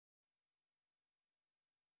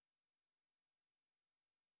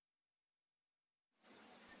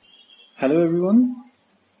Hello everyone.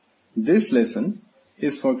 This lesson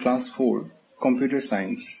is for class 4 computer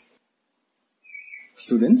science.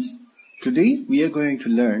 Students, today we are going to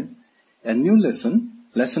learn a new lesson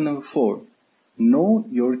number 4, Know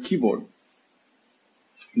Your Keyboard.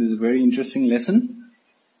 This is a very interesting lesson.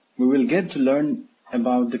 We will get to learn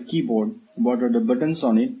about the keyboard, what are the buttons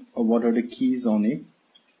on it or what are the keys on it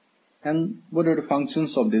and what are the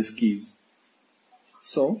functions of these keys.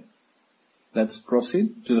 So, let's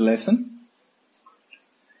proceed to the lesson.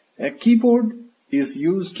 A keyboard is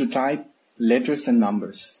used to type letters and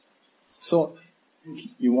numbers. So,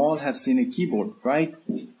 you all have seen a keyboard, right?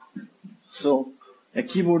 So, a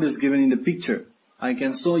keyboard is given in the picture. I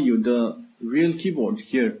can show you the real keyboard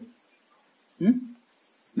here.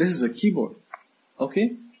 This is a keyboard.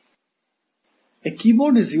 Okay? A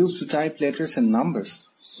keyboard is used to type letters and numbers.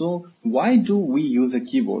 So, why do we use a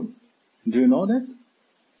keyboard? Do you know that?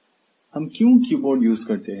 हम क्यों keyboard use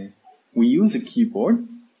करते हैं? We use a keyboard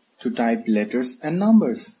to type letters and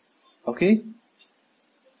numbers. Okay?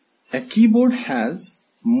 A keyboard has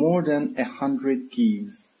more than 100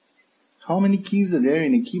 keys. How many keys are there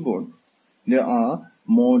in a keyboard? There are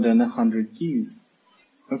more than 100 keys.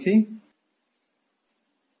 Okay?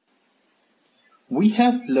 We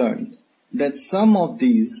have learned that some of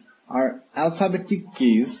these are alphabetic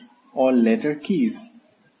keys or letter keys.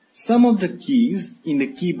 Some of the keys in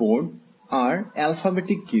the keyboard are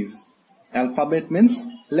alphabetic keys. Alphabet means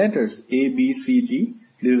letters A, B, C, D.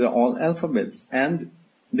 These are all alphabets. And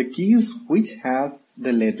the keys which have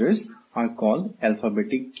the letters are called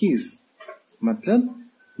alphabetic keys. मतलब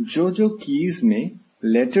जो keys में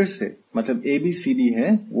letters है, मतलब A, B, C, D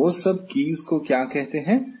है, वो सब keys को क्या कहते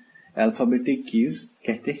हैं? Alphabetic keys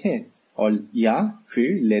कहते हैं और या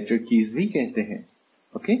फिर letter keys भी कहते हैं.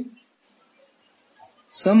 Okay?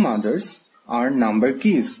 Some others are number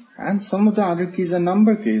keys and some of the other keys are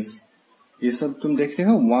number keys. ये सब तुम देख रहे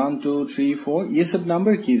हो 1, 2, 3, 4 ये सब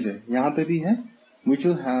number keys है. यहाँ पे भी है. We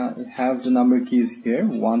do have the number keys here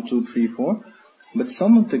 1, 2, 3, 4. But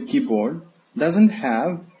some of the keyboard doesn't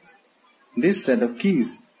have this set of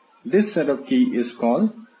keys. This set of key is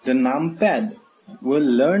called the numpad.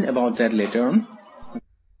 We'll learn about that later on.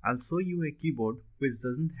 I'll show you a keyboard which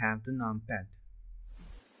doesn't have the numpad.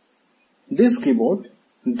 This keyboard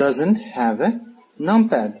doesn't have a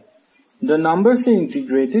numpad. The numbers are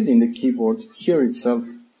integrated in the keyboard here itself.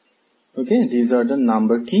 Okay, these are the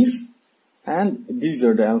number keys and these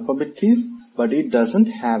are the alphabet keys, but it doesn't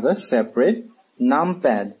have a separate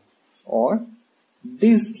numpad or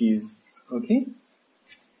these keys. Okay,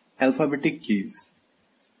 alphabetic keys.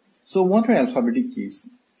 So what are alphabetic keys?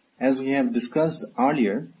 As we have discussed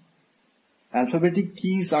earlier, alphabetic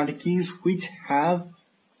keys are the keys which have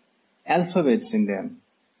alphabets in them.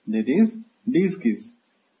 That is, these keys.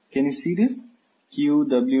 Can you see this? Q,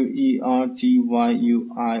 W, E, R, T, Y,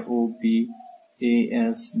 U, I, O, P, A,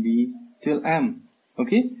 S, B till M.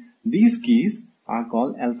 Okay? These keys are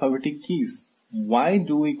called alphabetic keys. Why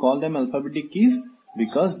do we call them alphabetic keys?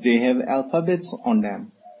 Because they have alphabets on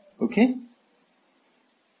them. Okay?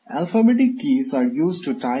 Alphabetic keys are used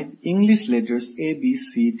to type English letters A, B,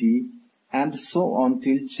 C, D and so on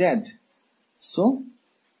till Z. So,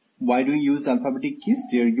 why do we use alphabetic keys?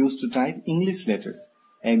 They are used to type English letters.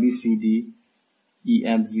 A, B, C, D, E,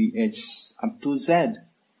 F, Z, H up to Z.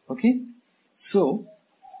 Okay? So,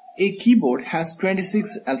 a keyboard has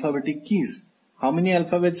 26 alphabetic keys. How many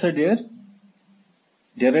alphabets are there?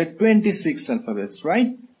 There are 26 alphabets,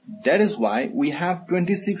 right? That is why we have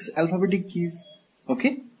 26 alphabetic keys.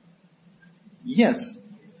 Okay? Yes.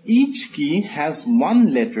 Each key has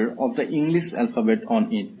one letter of the English alphabet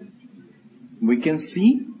on it. We can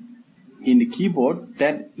see in the keyboard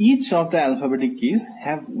that each of the alphabetic keys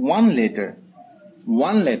have one letter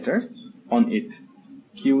on it.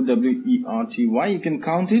 Q, W, E, R, T, Y. You can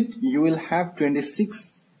count it. You will have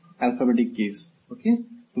 26 alphabetic keys. Okay?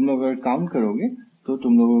 तुम लोग अगर count करोगे तो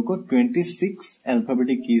तुम लोगों को 26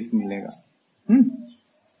 alphabetic keys मिलेगा.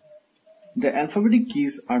 The alphabetic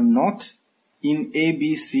keys are not in A,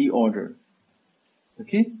 B, C order.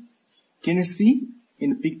 Okay? Can you see in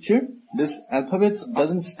the picture? This alphabet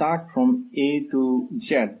doesn't start from A to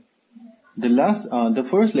Z. The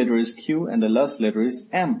first letter is Q and the last letter is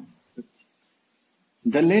M.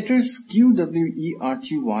 The letters Q, W, E, R,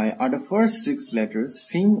 T, Y are the first 6 letters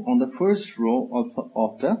seen on the first row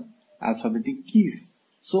of the alphabetic keys.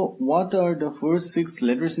 So, what are the first 6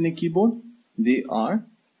 letters in a keyboard? They are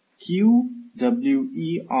Q, W,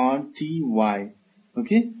 E, R, T, Y.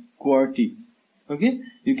 Okay? QWERTY. Okay?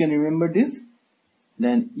 You can remember this?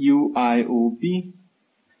 Then U, I, O, P.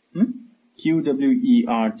 QWERTY,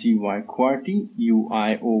 QWERTY,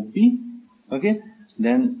 UIOP. Okay,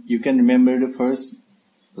 then you can remember the first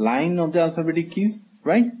line of the alphabetic keys,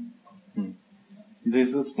 right?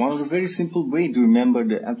 This is one of the very simple way to remember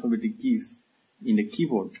the alphabetic keys in the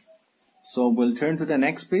keyboard. So we'll turn to the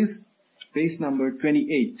next page, page number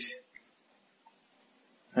 28.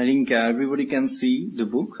 I think everybody can see the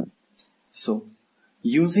book. So,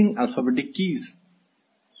 using alphabetic keys.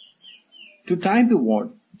 To type a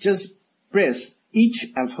word, just press each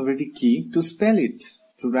alphabetic key to spell it.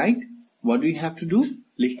 To write, what do we have to do?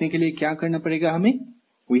 लिखने के लिए क्या करना पड़ेगा हमें?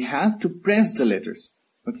 We have to press the letters.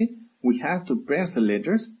 Okay? We have to press the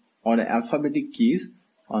letters or the alphabetic keys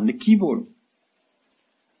on the keyboard.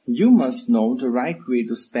 You must know the right way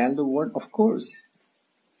to spell the word, of course.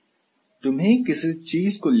 तुम्हें किसी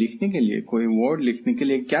चीज को लिखने के लिए, कोई word लिखने के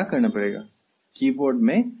लिए क्या करना पड़ेगा? कीबोर्ड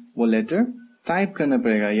में वो लेटर टाइप करना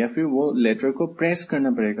पड़ेगा या फिर वो लेटर को प्रेस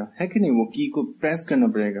करना पड़ेगा, है कि नहीं? वो की को प्रेस करना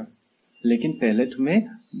पड़ेगा. लेकिन पहले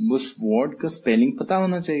तुम्हें उस वर्ड का स्पेलिंग पता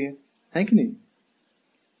होना चाहिए, है कि नहीं?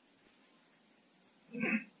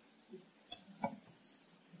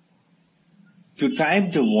 To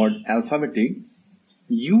type the word alphabetic,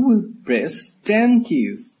 you will press 10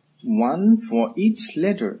 keys, one for each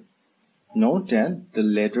letter. Note that the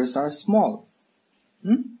letters are small.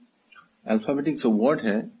 Alphabetic जो word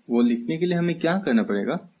है वो लिखने के लिए हमें क्या करना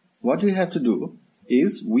पड़ेगा? What we have to do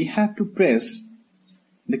is we have to press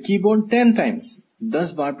the keyboard 10 times.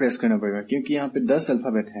 10 bar press करना पड़ेगा क्योंकि यहाँ पे 10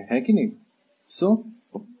 अल्फाबेट है कि नहीं? So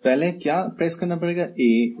पहले क्या प्रेस करना पड़ेगा?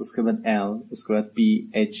 A, उसके बाद L, उसके बाद P,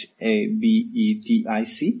 H, A, B, E, T, I,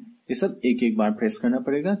 C. ये सब एक एक बार प्रेस करना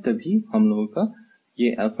पड़ेगा, तभी हम लोगों का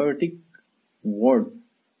ये अल्फाबेटिक वर्ड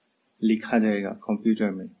लिखा जाएगा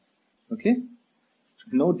कंप्यूटर में. Okay?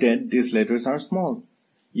 Note that these letters are small.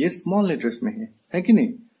 ये स्मॉल लेटर्स में है कि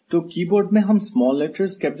नहीं? तो कीबोर्ड में हम स्मॉल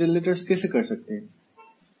लेटर्स, कैपिटल लेटर्स कैसे कर सकते हैं?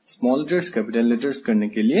 स्मॉल लेटर्स, कैपिटल लेटर्स करने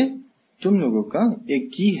के लिए तुम लोगों का एक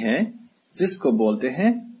की है जिसको बोलते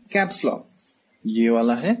हैं कैप्स लॉक. ये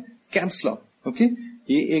वाला है कैप्स लॉक. ओके?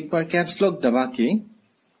 ये एक बार कैप्स लॉक दबा के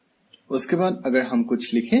उसके बाद अगर हम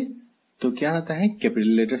कुछ लिखें तो क्या आता है? कैपिटल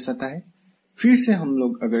लेटर्स आता है. फिर से हम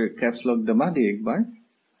लोग अगर कैप्स लॉक दबा दे एक बार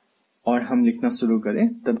और हम लिखना शुरू करें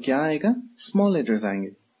तब क्या आएगा? स्मॉल लेटर्स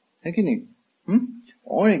आएंगे, है कि नहीं?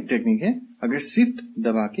 और एक टेक्निक है, अगर शिफ्ट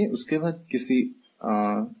दबा के उसके बाद किसी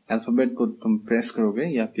अल्फाबेट को तुम प्रेस करोगे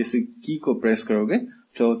या किसी की को प्रेस करोगे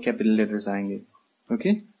तो कैपिटल लेटर्स आएंगे. ओके?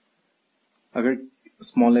 अगर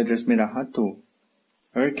स्मॉल लेटर्स में रहा तो.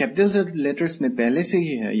 अगर कैपिटल लेटर्स में पहले से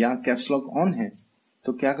ही है या कैप्स लॉक ऑन है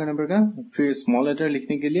तो क्या करना पड़ेगा? फिर स्मॉल लेटर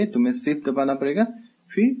लिखने के लिए तुम्हें शिफ्ट दबाना पड़ेगा.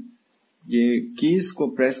 फिर ये कीज को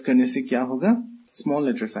प्रेस करने से क्या होगा? स्मॉल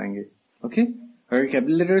लेटर्स आएंगे. ओके? अगर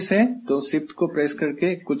कैपिटल लेटर्स है तो शिफ्ट को प्रेस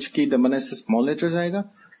करके कुछ की दबाने से स्मॉल लेटर्स आएगा.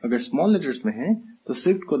 अगर स्मॉल लेटर्स में है तो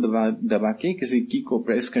शिफ्ट को दबा के किसी की को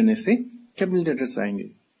प्रेस करने से कैपिटल लेटर्स आएंगे.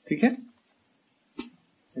 ठीक है?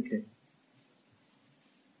 Okay.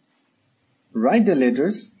 Write the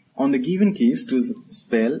letters on the given keys to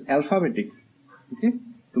spell alphabetic. Okay?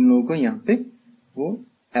 तुम लोगों को यहाँ पे वो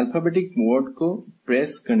अल्फाबेटिक वर्ड को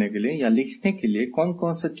प्रेस करने के लिए या लिखने के लिए कौन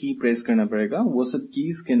कौन सा की प्रेस करना पड़ेगा वो सब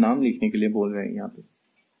कीज के नाम लिखने के लिए बोल रहे हैं यहाँ पे.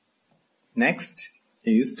 Next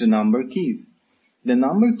is the number keys. The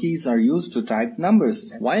number keys are used to type numbers.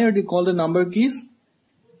 Why are they called the number keys?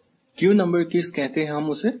 क्यों नंबर कीज कहते हैं हम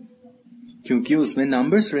उसे? क्योंकि उसमें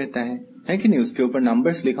नंबर्स रहता है कि नहीं? उसके ऊपर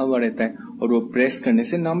नंबर्स लिखा हुआ रहता है और वो प्रेस करने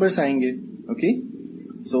से नंबर्स आएंगे. Okay?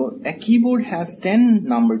 So a keyboard has 10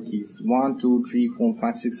 number keys. 1, 2, 3, 4,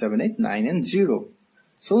 5, 6, 7, 8, 9 and 0.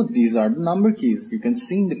 So these are the number keys. You can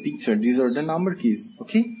see in the picture, these are the number keys.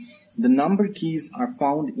 Okay? The number keys are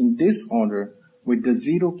found in this order with the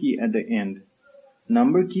 0 key at the end.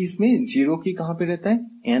 Number keys में 0 की कहाँ पे रहता है?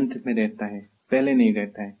 End में रहता है. पहले नहीं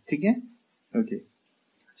रहता है. ठीक है? Okay.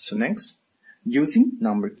 So next, using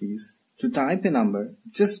number keys. To type a number,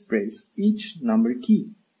 just press each number key.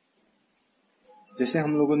 जैसे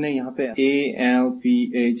हम लोगों ने यहाँ पे A, L, P,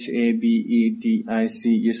 H, A, B, E, T, I, C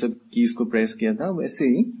ये सब कीज को प्रेस किया था, वैसे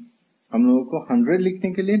ही हम लोगों को 100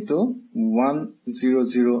 लिखने के लिए तो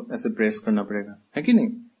 100 ऐसे प्रेस करना पड़ेगा, है कि नहीं?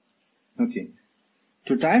 Okay.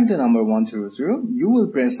 To type the number 100, you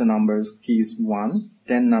will press the numbers keys 1,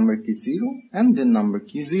 then number key 0, and then number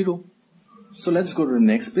key 0. So let's go to the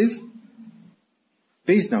next page.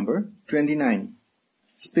 Page number 29.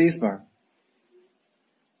 Spacebar.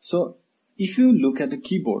 So if you look at the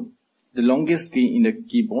keyboard, the longest key in the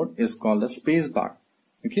keyboard is called the space bar.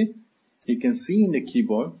 Okay? You can see in the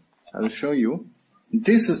keyboard, I will show you.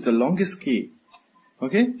 This is the longest key.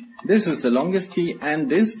 Okay? This is the longest key and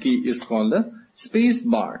this key is called the space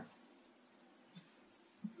bar.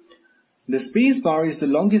 The space bar is the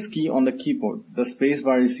longest key on the keyboard. The space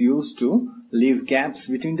bar is used to leave gaps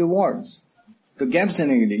between the words. तो gaps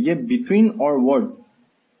देने के लिए ये between और word,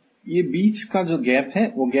 ये बीच का जो gap है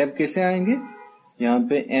वो गैप कैसे आएंगे, यहाँ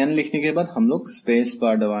पे एन लिखने के बाद हम लोग स्पेस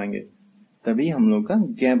बार दबाएंगे, तभी हम लोग का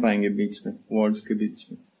गैप आएंगे बीच में, वर्ड्स के बीच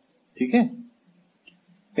में। ठीक है,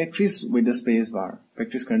 practice with the space bar,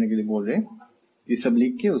 practice करने के लिए बोल रहे हैं। ये सब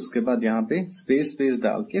लिख के उसके बाद यहाँ पे स्पेस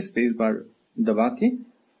डाल के स्पेस बार दबा के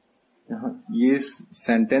यहाँ ये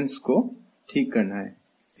सेंटेंस को ठीक करना है।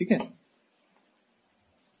 ठीक है,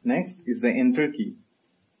 नेक्स्ट इज द एंटर की।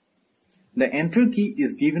 द एंटर की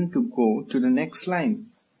is given to go to the next line.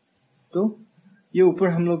 तो ये ऊपर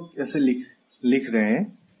हम लोग ऐसे लिख रहे हैं,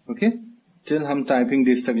 ओके, टिल हम टाइपिंग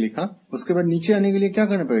दिस तक लिखा, उसके बाद नीचे आने के लिए क्या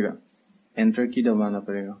करना पड़ेगा, एंटर की दबाना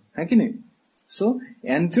पड़ेगा, है कि नहीं। सो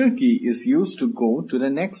एंटर की is use to go to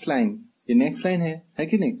the next line. ये नेक्स्ट लाइन है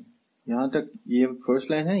कि नहीं, यहां तक ये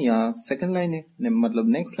फर्स्ट लाइन है, यहाँ सेकंड लाइन है, मतलब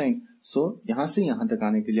नेक्स्ट लाइन। सो यहां से यहां तक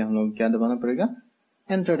आने के लिए हम लोग क्या दबाना पड़ेगा,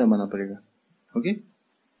 एंटर दबाना पड़ेगा। ओके,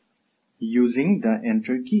 यूजिंग द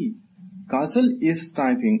एंटर की, Kajal is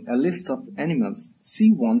typing a list of animals. She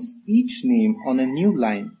wants each name on a new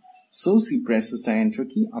line, so she presses the enter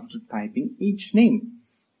key after typing each name.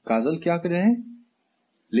 काजल क्या कर रहे हैं,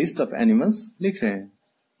 लिस्ट ऑफ एनिमल्स लिख रहे हैं,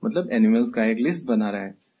 मतलब animals का एक लिस्ट बना रहा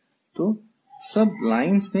है। तो सब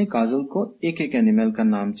लाइंस में काजल को एक एक एनिमल का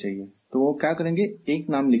नाम चाहिए, तो वो क्या करेंगे, एक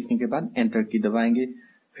नाम लिखने के बाद एंटर की दबाएंगे,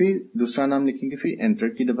 फिर दूसरा नाम लिखेंगे, फिर एंटर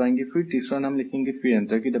की दबाएंगे, फिर तीसरा नाम लिखेंगे, फिर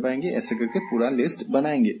एंटर की दबाएंगे, ऐसे करके पूरा लिस्ट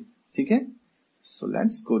बनाएंगे। ठीक है, so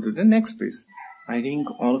let's go to the next page. I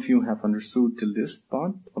think all of you have understood till this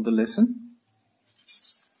part of the lesson.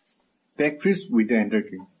 Practice with the enter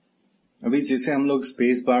key. अभी जैसे हम लोग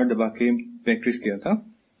स्पेस बार दबा के प्रैक्टिस किया था,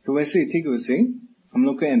 तो वैसे ठीक वैसे हम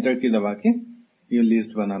लोग को एंटर की दबा के ये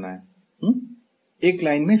लिस्ट बनाना है। एक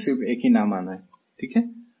लाइन में सिर्फ एक ही नाम आना है। ठीक है,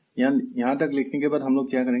 यहाँ तक लिखने के बाद हम लोग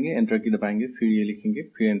क्या करेंगे, एंटर की दबाएंगे, फिर ये लिखेंगे,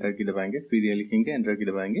 फिर एंटर की दबाएंगे, फिर ये लिखेंगे, एंटर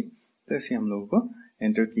की दबाएंगे। तो ऐसे हम लोगों को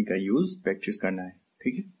एंटर की का यूज प्रैक्टिस करना है।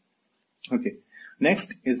 ठीक है, okay,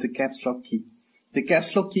 next is the caps lock की। द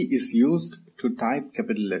कैप्स लॉक की is used to type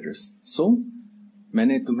capital letters. सो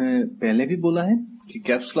मैंने तुम्हें पहले भी बोला है कि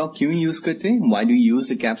कैप्स लॉक क्यों यूज करते हैं, why do you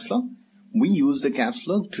use the caps lock. We use the caps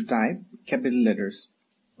lock to type capital letters,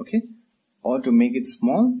 okay, और to make it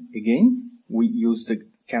small again we use the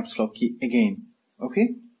caps lock की again. Okay,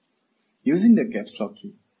 using the caps lock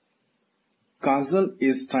की, Kajal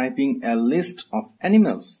is typing a list of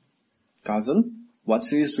animals. Kajal, what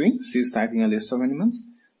she is doing? She is typing a list of animals.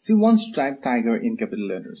 She wants to type tiger in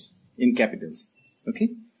capital letters, in capitals. Okay.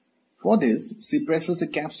 For this, she presses the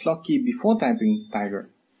caps lock key before typing tiger.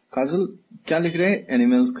 Kajal क्या लिख रहे हैं,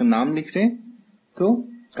 animals का नाम लिख रहे हैं। तो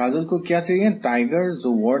काजल को क्या चाहिए, टाइगर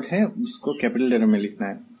जो वर्ड है उसको कैपिटल लेटर में लिखना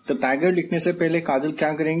है। तो टाइगर लिखने से पहले काजल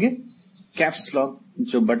क्या करेंगे, कैप्स लॉक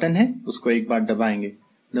जो बटन है उसको एक बार दबाएंगे,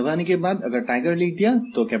 दबाने के बाद अगर टाइगर लिख दिया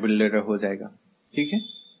तो कैपिटल लेटर हो जाएगा। ठीक है,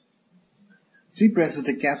 सी प्रेसेस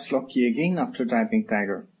द कैप्स लॉक की again after typing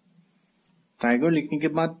tiger. Tiger लिखने के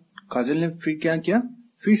बाद काजल ने फिर क्या किया,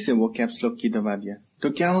 फिर से वो कैप्स लॉक की दबा दिया। तो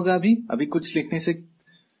क्या होगा, अभी कुछ लिखने से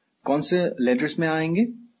कौन से लेटर्स में आएंगे,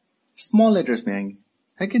 स्मॉल लेटर्स में आएंगे,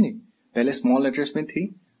 है कि नहीं। पहले स्मॉल लेटर्स में थी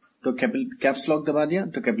तो कैप्स लॉक दबा दिया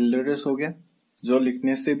तो कैपिटल लेटर्स हो गया, जो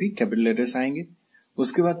लिखने से भी कैपिटल लेटर्स आएंगे।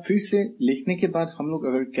 उसके बाद फिर से लिखने के बाद हम लोग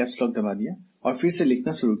अगर कैप्स लॉक दबा दिया और फिर से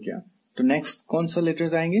लिखना शुरू किया तो नेक्स्ट कौन सा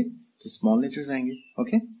लेटर्स आएंगे, तो स्मॉल लेटर्स आएंगे।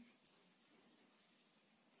 Okay,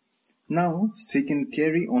 now she can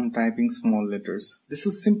carry on typing small letters. This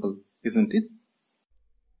is simple, isn't it?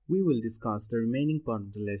 We will discuss the remaining part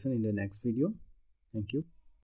of the lesson in the next video. Thank you.